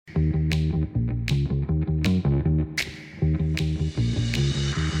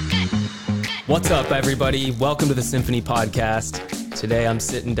What's up, everybody? Welcome to the Symphony Podcast. Today I'm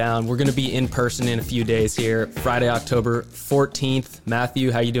sitting down. We're going to be in person in a few days here, Friday, October 14th.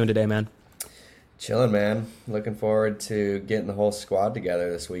 Matthew, how you doing today, man? Chilling, man. Looking forward to getting the whole squad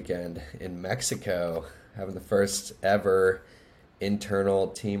together this weekend in Mexico, having the first ever internal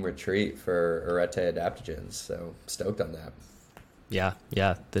team retreat for Arete Adaptogens. So stoked on that. Yeah.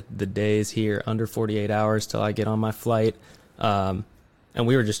 The day is here, under 48 hours till I get on my flight. And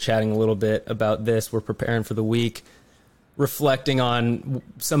we were just chatting a little bit about this. We're preparing for the week, reflecting on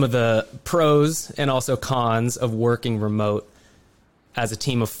some of the pros and also cons of working remote as a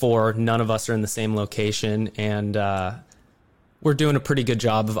team of four. None of us are in the same location, and we're doing a pretty good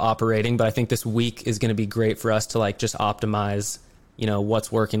job of operating. But I think this week is going to be great for us to just optimize, what's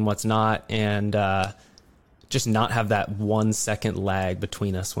working, what's not, and just not have that 1 second lag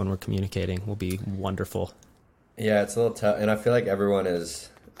between us when we're communicating will be wonderful. Yeah, it's a little tough, and I feel like everyone is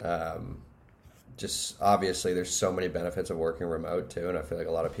just obviously there's so many benefits of working remote too, and I feel like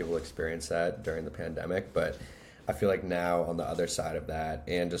a lot of people experience that during the pandemic, but I feel like now on the other side of that,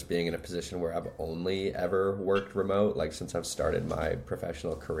 and just being in a position where I've only ever worked remote, like since I've started my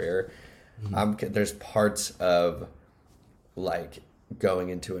professional career, there's parts of like going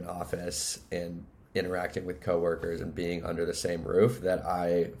into an office and interacting with coworkers and being under the same roof that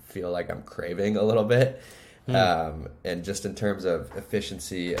I feel like I'm craving a little bit. And just in terms of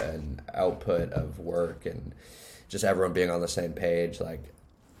efficiency and output of work and just everyone being on the same page, like,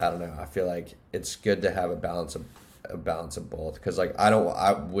 I don't know, I feel like it's good to have a balance of both. Because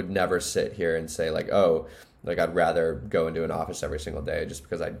I would never sit here and say I'd rather go into an office every single day, just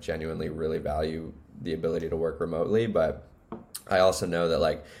because I genuinely really value the ability to work remotely. But I also know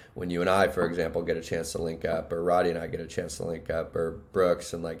that when you and I, for example, get a chance to link up, or Roddy and I get a chance to link up, or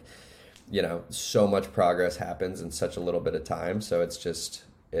Brooks, and so much progress happens in such a little bit of time. So I'm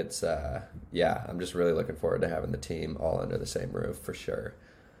just really looking forward to having the team all under the same roof for sure.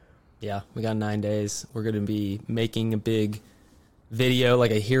 Yeah, we got 9 days. We're going to be making a big video,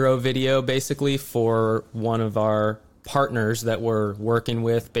 like a hero video, basically, for one of our partners that we're working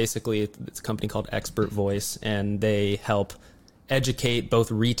with. Basically, it's a company called Expert Voice, and they help educate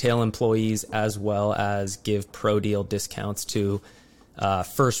both retail employees as well as give pro deal discounts to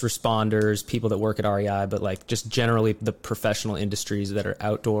first responders, people that work at REI, but just generally the professional industries that are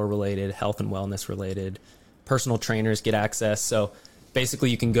outdoor related, health and wellness related. Personal trainers get access. So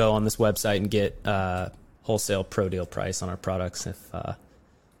basically you can go on this website and get wholesale pro deal price on our products if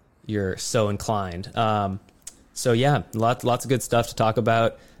you're so inclined. So yeah, lots of good stuff to talk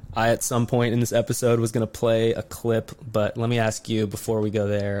about. I, at some point in this episode, was going to play a clip, but let me ask you before we go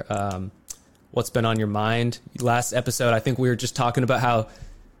there, what's been on your mind? Last episode, I think we were just talking about how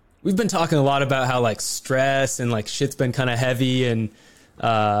we've been talking a lot about how stress and shit's been kind of heavy, and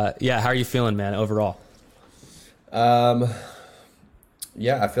how are you feeling, man, overall? Yeah,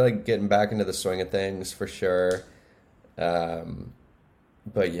 I feel like getting back into the swing of things for sure.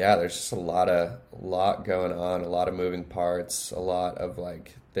 But yeah, there's just a lot going on, a lot of moving parts, a lot of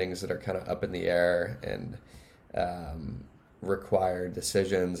things that are kind of up in the air, and require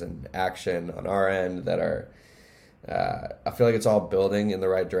decisions and action on our end that are I feel like it's all building in the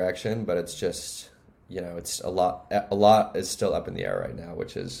right direction, but it's just it's a lot is still up in the air right now,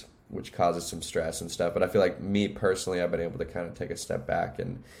 which causes some stress and stuff. But I feel like me personally, I've been able to kind of take a step back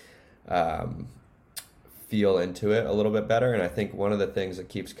and feel into it a little bit better. And I think one of the things that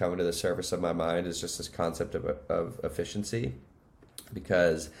keeps coming to the surface of my mind is just this concept of efficiency,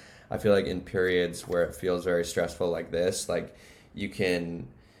 because I feel like in periods where it feels very stressful like this, you can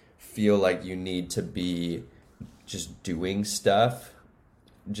feel like you need to be just doing stuff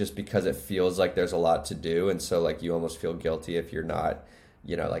just because it feels like there's a lot to do. And so you almost feel guilty if you're not,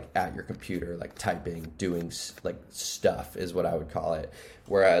 at your computer, typing, doing stuff is what I would call it.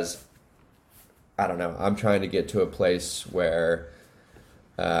 Whereas, I don't know, I'm trying to get to a place where,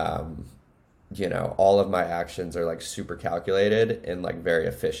 all of my actions are super calculated and very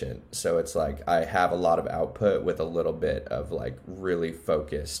efficient. So it's I have a lot of output with a little bit of really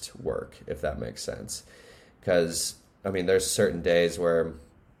focused work, if that makes sense. Because there's certain days where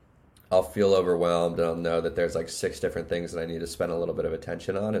I'll feel overwhelmed and I'll know that there's 6 different things that I need to spend a little bit of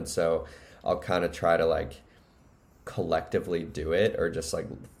attention on. And so I'll kind of try to collectively do it, or just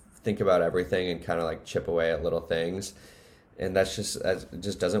think about everything and kind of chip away at little things. And it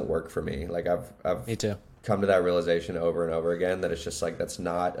just doesn't work for me. I've Me too. come to that realization over and over again that it's just that's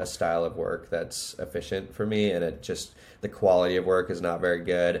not a style of work that's efficient for me, and the quality of work is not very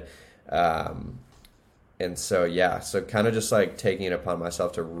good. And so, so kind of just taking it upon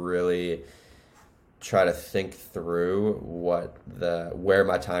myself to really try to think through where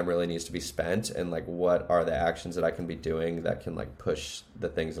my time really needs to be spent, and like what are the actions that I can be doing that can like push the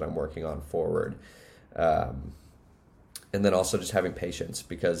things that I'm working on forward. And then also just having patience,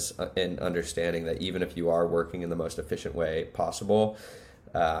 because in understanding that even if you are working in the most efficient way possible,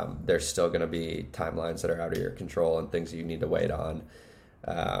 there's still going to be timelines that are out of your control and things that you need to wait on.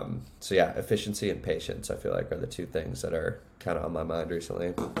 So yeah, efficiency and patience, I feel like, are the two things that are kind of on my mind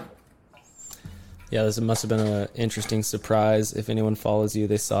recently. Yeah, this must have been an interesting surprise. If anyone follows you,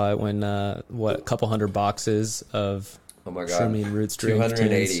 they saw it when, a couple hundred boxes of True Roots drink.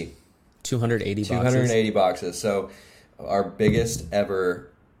 280. 280 boxes. 280 boxes. So our biggest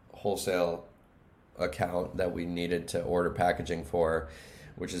ever wholesale account that we needed to order packaging for,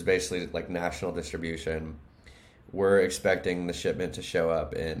 which is basically like national distribution, we're expecting the shipment to show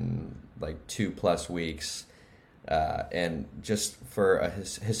up in like 2+ weeks. And just for a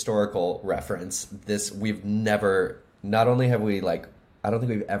historical reference, we've never, not only have we like, I don't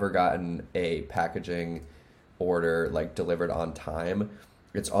think we've ever gotten a packaging order like delivered on time.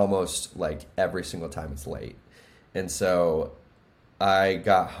 It's almost like every single time it's late. And so I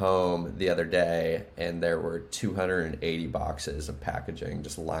got home the other day and there were 280 boxes of packaging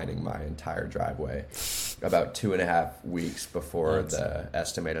just lining my entire driveway about 2.5 weeks before the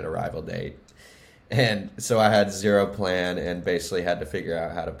estimated arrival date. And so I had zero plan and basically had to figure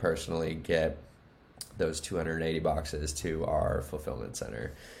out how to personally get those 280 boxes to our fulfillment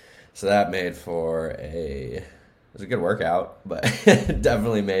center. So that made for it was a good workout, but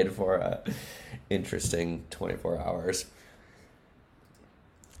definitely made for a interesting 24 hours.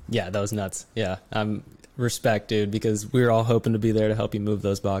 Yeah, that was nuts. Yeah, respect, dude, because we were all hoping to be there to help you move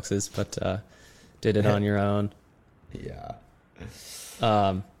those boxes, but did it on your own. Yeah.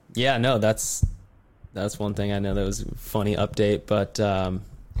 Yeah, no, that's one thing I know that was a funny update, but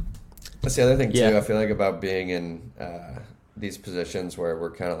that's the other thing too. I feel like about being in these positions where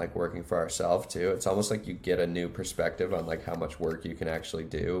we're kind of like working for ourselves too. It's almost like you get a new perspective on like how much work you can actually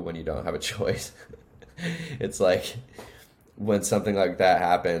do when you don't have a choice. It's like when something like that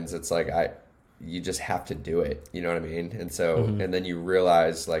happens, it's like you just have to do it. You know what I mean? And so, and then you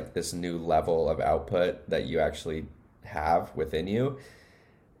realize like this new level of output that you actually have within you.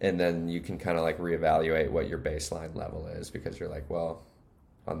 And then you can kind of like reevaluate what your baseline level is, because you're like, well,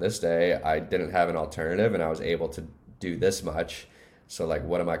 on this day, I didn't have an alternative and I was able to do this much. So like,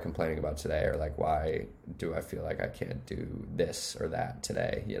 what am I complaining about today? Or like, why do I feel like I can't do this or that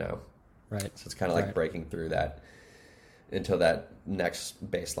today? You know? Right. So it's kind of like breaking through that into that next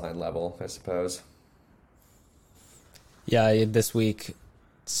baseline level, I suppose. Yeah, I this week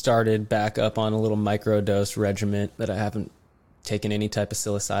started back up on a little microdose regimen that I haven't taken any type of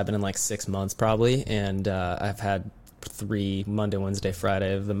psilocybin in like 6 months probably, and I've had 3 Monday, Wednesday,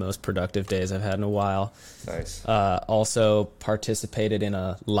 Friday of the most productive days I've had in a while. Nice. Also participated in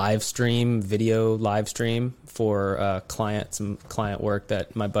a video live stream for some client work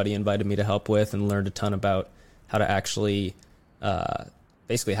that my buddy invited me to help with, and learned a ton about how to actually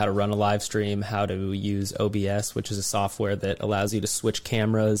basically how to run a live stream, how to use OBS, which is a software that allows you to switch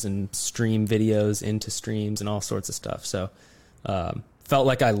cameras and stream videos into streams and all sorts of stuff. So felt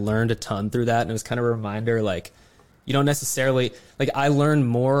like I learned a ton through that, and it was kind of a reminder, like, you don't necessarily, like, I learned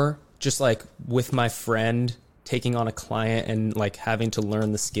more just like with my friend taking on a client and like having to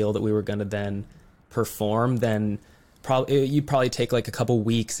learn the skill that we were going to then perform than you'd probably take like a couple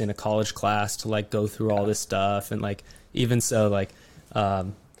weeks in a college class to like go through all this stuff. And like, even so, like,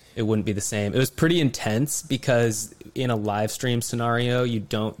 it wouldn't be the same. It was pretty intense because in a live stream scenario,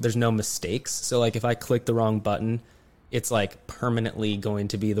 there's no mistakes. So like if I click the wrong button, it's like permanently going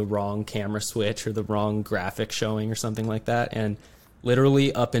to be the wrong camera switch or the wrong graphic showing or something like that. And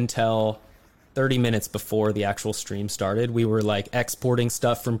literally up until 30 minutes before the actual stream started, we were like exporting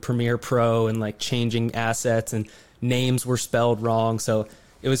stuff from Premiere Pro and like changing assets, and names were spelled wrong. So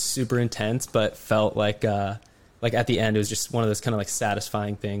it was super intense, but felt like at the end, it was just one of those kind of like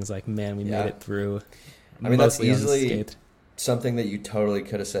satisfying things. Like, man, we made it through. I mean, that's easily something that you totally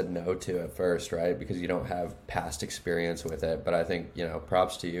could have said no to at first, right? Because you don't have past experience with it. But I think,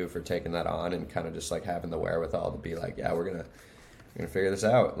 props to you for taking that on and kind of just like having the wherewithal to be like, yeah, we're gonna figure this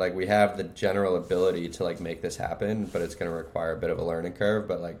out. Like, we have the general ability to like make this happen, but it's gonna require a bit of a learning curve.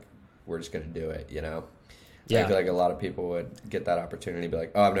 But like, we're just gonna do it, Yeah. I feel like a lot of people would get that opportunity and be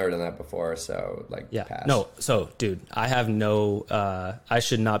like, oh, I've never done that before, so like, pass. No, so dude, I have I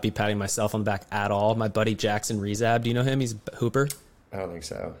should not be patting myself on the back at all. My buddy Jackson Rezab, do you know him? He's a hooper. I don't think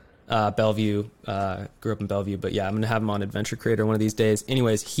so. Bellevue, grew up in Bellevue, but yeah, I'm going to have him on Adventure Creator one of these days.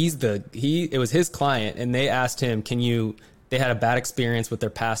 Anyways, it was his client, and they asked him, can you they had a bad experience with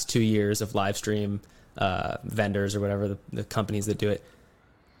their past 2 years of live stream vendors or whatever, the companies that do it.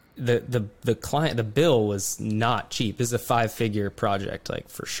 The client, the bill was not cheap. This is a 5-figure project, like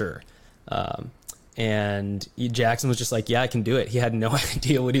for sure. And Jackson was just like, yeah, I can do it. He had no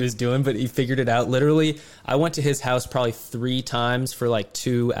idea what he was doing, but he figured it out. Literally, I went to his house probably 3 times for like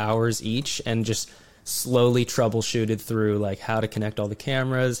 2 hours each and just slowly troubleshooted through like how to connect all the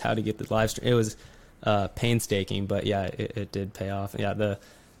cameras, how to get the live stream. It was painstaking, but yeah, it did pay off. Yeah,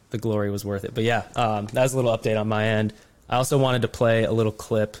 the glory was worth it. But yeah, that was a little update on my end. I also wanted to play a little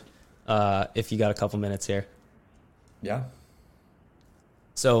clip if you got a couple minutes here. Yeah.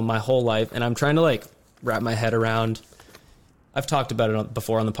 So my whole life, and I'm trying to like wrap my head around, I've talked about it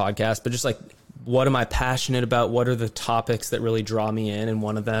before on the podcast, but just like, what am I passionate about? What are the topics that really draw me in? And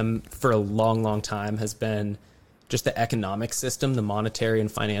one of them for a long, long time has been just the economic system, the monetary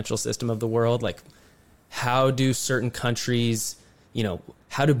and financial system of the world. Like, how do certain countries,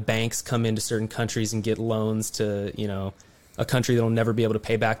 how do banks come into certain countries and get loans to, a country that'll never be able to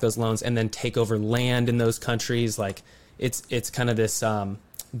pay back those loans and then take over land in those countries? Like, it's kind of this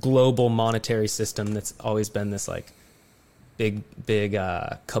global monetary system that's always been this like big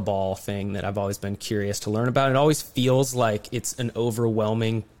cabal thing that I've always been curious to learn about. It always feels like it's an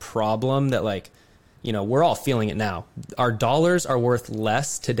overwhelming problem that like, we're all feeling it now. Our dollars are worth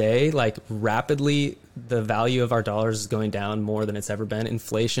less today. Like rapidly, the value of our dollars is going down more than it's ever been.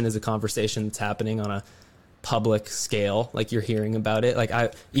 Inflation is a conversation that's happening on a public scale. Like you're hearing about it.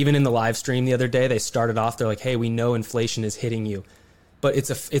 Like even in the live stream the other day, they started off, they're like, hey, we know inflation is hitting you. But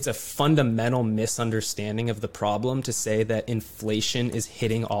it's a fundamental misunderstanding of the problem to say that inflation is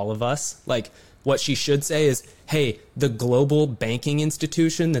hitting all of us. Like what she should say is, hey, the global banking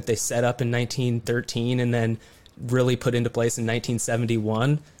institution that they set up in 1913 and then really put into place in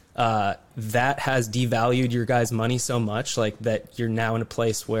 1971, that has devalued your guys' money so much like that you're now in a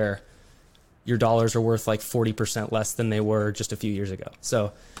place where your dollars are worth like 40% less than they were just a few years ago.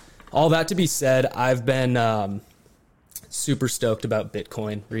 So all that to be said, I've been super stoked about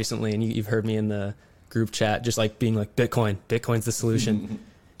Bitcoin recently. And you've heard me in the group chat just like being like, Bitcoin's the solution.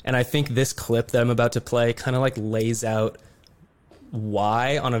 And I think this clip that I'm about to play kind of like lays out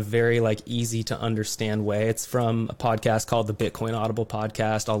why on a very like easy to understand way. It's from a podcast called the Bitcoin Audible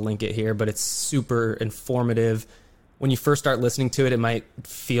Podcast. I'll link it here, but it's super informative. When you first start listening to it, it might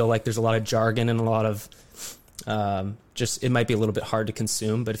feel like there's a lot of jargon and a lot of it might be a little bit hard to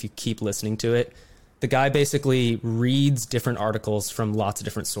consume. But if you keep listening to it, the guy basically reads different articles from lots of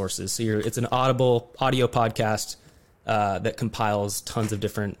different sources. So it's an audio podcast that compiles tons of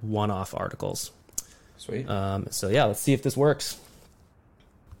different one-off articles. Sweet. So yeah, let's see if this works.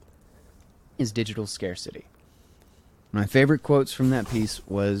 Is digital scarcity. My favorite quotes from that piece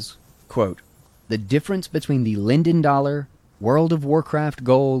was, quote, "The difference between the Linden dollar, World of Warcraft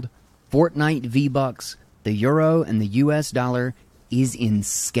gold, Fortnite V-Bucks, the euro, and the US dollar is in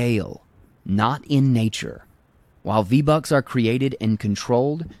scale, not in nature. While V-Bucks are created and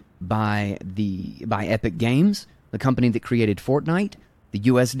controlled by Epic Games, the company that created Fortnite, the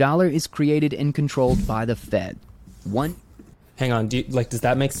US dollar is created and controlled by the Fed." Hang on, does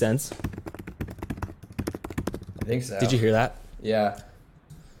that make sense? I think so. Did you hear that? Yeah.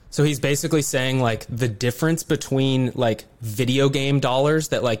 So he's basically saying like the difference between like video game dollars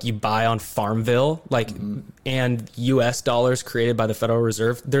that like you buy on Farmville, like and US dollars created by the Federal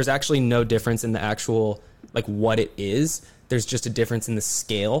Reserve, there's actually no difference in the actual like what it is. There's just a difference in the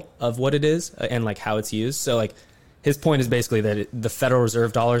scale of what it is and like how it's used. So like his point is basically that the Federal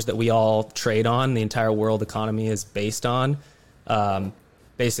Reserve dollars that we all trade on, the entire world economy is based on.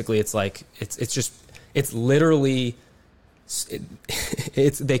 Basically, it's like it's literally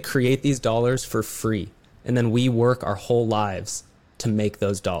they create these dollars for free, and then we work our whole lives to make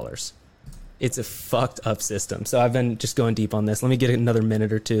those dollars. It's a fucked up system. So I've been just going deep on this. Let me get another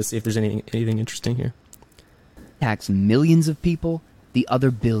minute or two, see if there's anything interesting here. Tax millions of people, the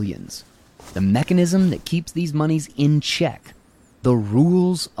other billions. The mechanism that keeps these monies in check, the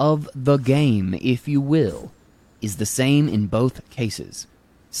rules of the game, if you will, is the same in both cases.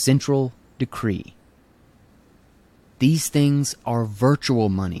 Central decree. These things are virtual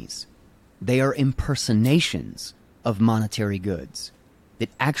monies. They are impersonations of monetary goods that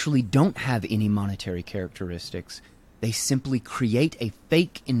actually don't have any monetary characteristics. They simply create a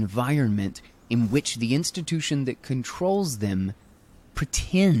fake environment in which the institution that controls them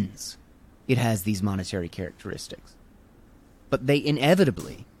pretends it has these monetary characteristics. But they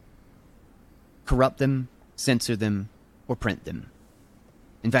inevitably corrupt them, censor them, or print them.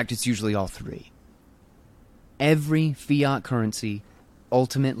 In fact, it's usually all three. Every fiat currency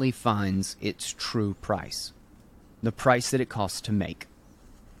ultimately finds its true price. the price that it costs to make.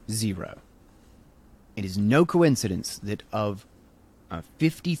 0. It is no coincidence that of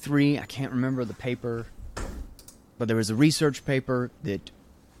 53, I can't remember the paper, but there was a research paper that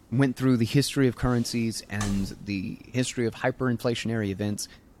went through the history of currencies and the history of hyperinflationary events,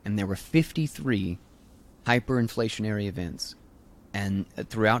 and there were 53 hyperinflationary events and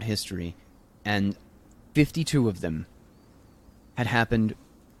throughout history, and 52 of them had happened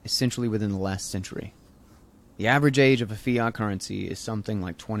essentially within the last century. The average age of a fiat currency is something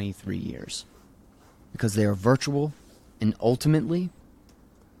like 23 years. Because they are virtual, and ultimately,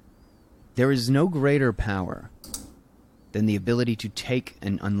 there is no greater power than the ability to take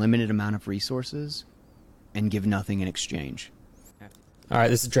an unlimited amount of resources and give nothing in exchange. All right,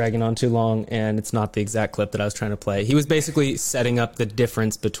 this is dragging on too long, and it's not the exact clip that I was trying to play. He was basically setting up the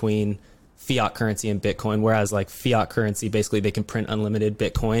difference between fiat currency and Bitcoin, whereas like fiat currency, basically they can print unlimited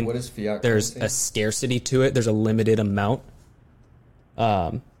Bitcoin. What is fiat There's currency? a scarcity to it. There's a limited amount.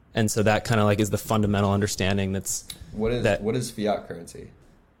 And so that kind of like is the fundamental understanding What is fiat currency?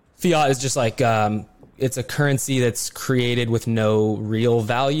 Fiat is just like, it's a currency that's created with no real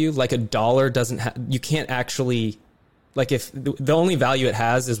value. Like a dollar doesn't have, you can't actually, like if the only value it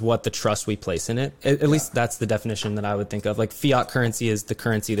has is what the trust we place in it. At least that's the definition that I would think of. Like fiat currency is the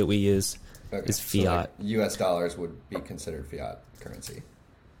currency that we use is fiat. So like US dollars would be considered fiat currency.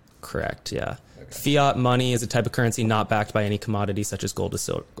 Correct. Yeah. Okay. Fiat money is a type of currency not backed by any commodity such as gold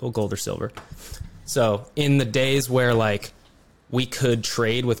or silver. So in the days where like we could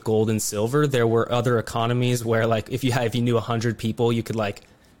trade with gold and silver, there were other economies where like if you knew 100 people, you could like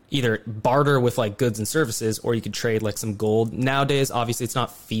either barter with like goods and services, or you could trade like some gold. Nowadays, obviously it's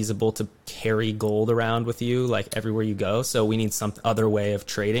not feasible to carry gold around with you like everywhere you go. So we need some other way of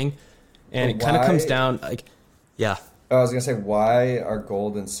trading. And But it kind of comes why- down like, yeah. Oh, I was gonna say, why are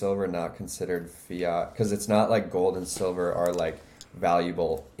gold and silver not considered fiat? Because it's not like gold and silver are like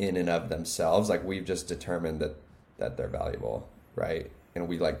valuable in and of themselves. Like we've just determined that they're valuable, right? And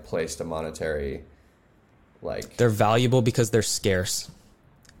we like placed a monetary, like They're valuable because they're scarce.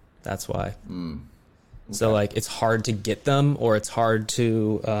 That's why. So Okay. like it's hard to get them, or it's hard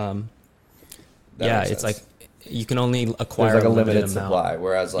to that yeah, makes it's sense. like you can only acquire There's like a limited limited amount. supply,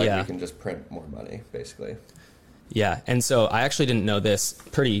 whereas like Yeah. we can just print more money, basically. Yeah, and so I actually didn't know this,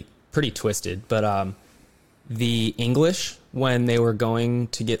 pretty twisted, but the English, when they were going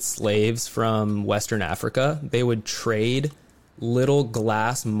to get slaves from Western Africa, they would trade little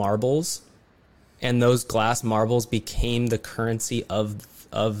glass marbles, and those glass marbles became the currency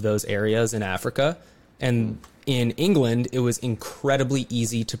of those areas in Africa. And in England, it was incredibly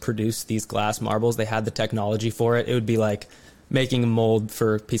easy to produce these glass marbles. They had the technology for it. It would be like making a mold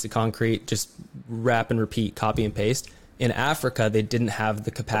for a piece of concrete, just wrap and repeat, copy and paste. In Africa, they didn't have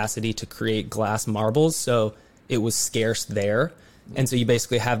the capacity to create glass marbles, so it was scarce there. And so you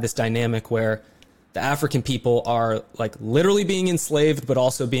basically have this dynamic where the African people are like literally being enslaved, but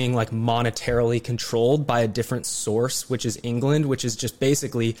also being like monetarily controlled by a different source, which is England, which is just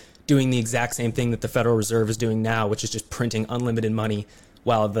basically doing the exact same thing that the Federal Reserve is doing now, which is just printing unlimited money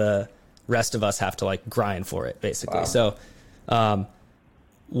while the rest of us have to like grind for it, basically. Wow. So,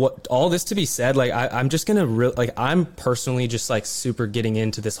 what all this to be said, like I'm just gonna I'm personally just like super getting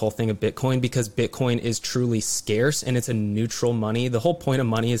into this whole thing of Bitcoin because Bitcoin is truly scarce and it's a neutral money. The whole point of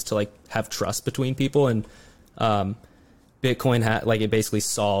money is to like have trust between people, and Bitcoin it basically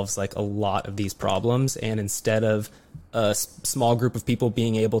solves like a lot of these problems. And instead of a small group of people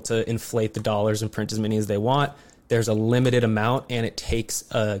being able to inflate the dollars and print as many as they want, there's a limited amount, and it takes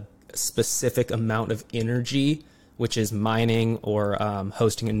a specific amount of energy, which is mining or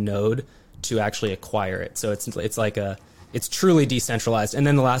hosting a node, to actually acquire it. So it's truly decentralized. And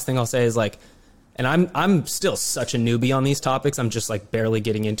then the last thing I'll say is like, and I'm still such a newbie on these topics. I'm just like barely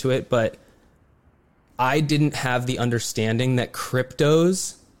getting into it, but I didn't have the understanding that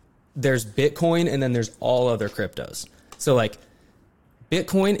cryptos, there's Bitcoin and then there's all other cryptos. So like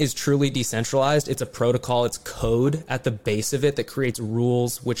Bitcoin is truly decentralized. It's a protocol. It's code at the base of it that creates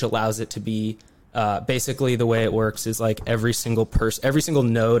rules, which allows it to be basically the way it works is like every single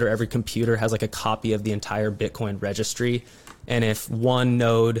node or every computer has like a copy of the entire Bitcoin registry. And if one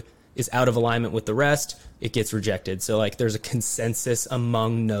node is out of alignment with the rest, it gets rejected. So like there's a consensus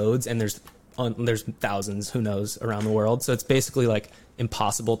among nodes, and there's thousands, who knows, around the world. So it's basically like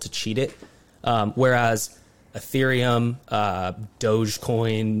impossible to cheat it. Whereas Ethereum,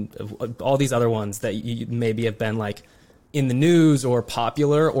 Dogecoin, all these other ones that you maybe have been like in the news or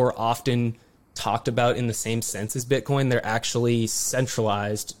popular or often talked about in the same sense as Bitcoin, they're actually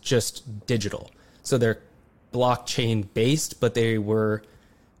centralized, just digital. So they're blockchain based, but they were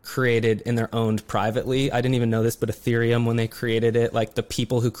created and they're owned privately. I didn't even know this, but Ethereum, when they created it, like the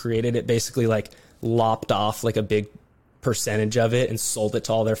people who created it basically like lopped off like a big percentage of it and sold it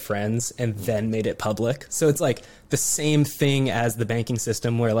to all their friends and then made it public. So it's like the same thing as the banking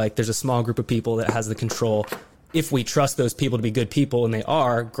system, where like there's a small group of people that has the control. If we trust those people to be good people, and they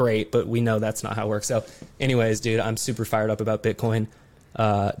are, great, but we know that's not how it works. So anyways, dude, I'm super fired up about Bitcoin.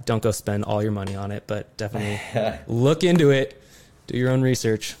 Don't go spend all your money on it, but definitely look into it. Do your own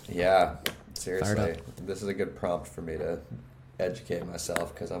research. Yeah, seriously. This is a good prompt for me to educate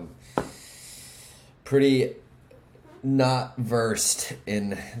myself, because I'm pretty not versed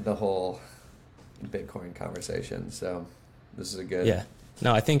in the whole Bitcoin conversation. So this is a good... Yeah.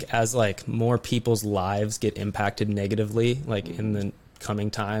 No, I think as like more people's lives get impacted negatively, like in the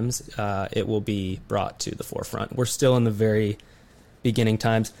coming times, it will be brought to the forefront. We're still in the very beginning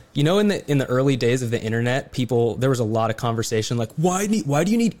times. You know, in the early days of the internet, there was a lot of conversation like, why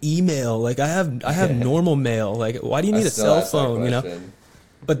do you need email? Like I have normal mail. Like why do you need a cell phone? You know.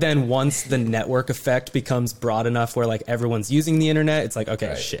 But then once the network effect becomes broad enough where like everyone's using the internet, it's like, okay,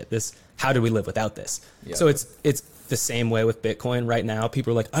 right. Shit, how do we live without this? Yep. So it's the same way with Bitcoin right now.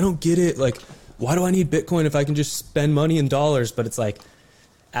 People are like, I don't get it. Like, why do I need Bitcoin if I can just spend money in dollars? But it's like,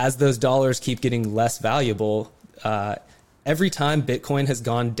 as those dollars keep getting less valuable, every time Bitcoin has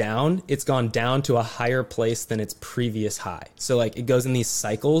gone down, it's gone down to a higher place than its previous high. So like it goes in these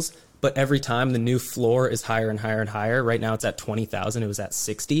cycles, but every time the new floor is higher and higher and higher. Right now it's at 20,000. It was at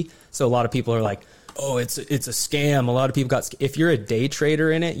 60. So a lot of people are like, oh, it's a scam. A lot of people if you're a day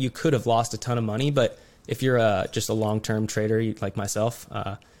trader in it, you could have lost a ton of money. But if you're just a long-term trader like myself,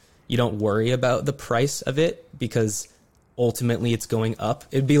 you don't worry about the price of it because ultimately it's going up.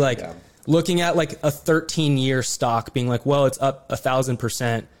 It'd be like looking at like a 13-year stock being like, well, it's up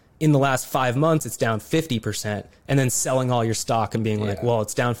 1,000%. In the last 5 months, it's down 50%, and then selling all your stock and being like, well,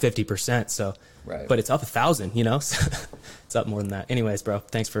 it's down 50%. So, but it's up 1,000, you know, it's up more than that. Anyways, bro,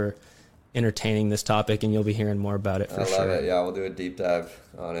 thanks for entertaining this topic, and you'll be hearing more about it for sure. I love it. Yeah, we'll do a deep dive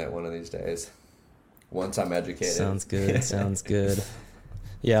on it one of these days once I'm educated. Sounds good. Sounds good.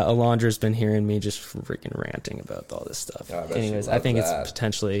 Yeah, Alondra's been hearing me just freaking ranting about all this stuff. Anyways, I think it's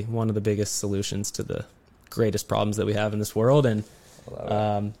potentially one of the biggest solutions to the greatest problems that we have in this world, and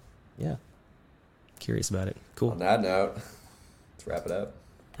yeah, curious about it. Cool. On that note, let's wrap it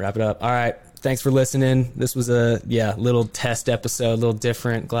up. All right. Thanks for listening. This was a little test episode, a little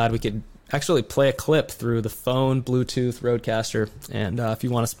different. Glad we could actually play a clip through the phone, Bluetooth, Roadcaster. And if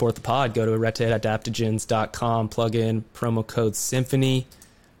you want to support the pod, go to arete.adaptogens.com, plug in promo code Symphony.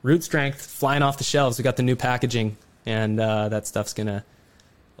 Root Strength flying off the shelves. We got the new packaging, and that stuff's going to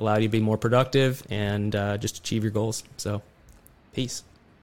allow you to be more productive and just achieve your goals. So, peace.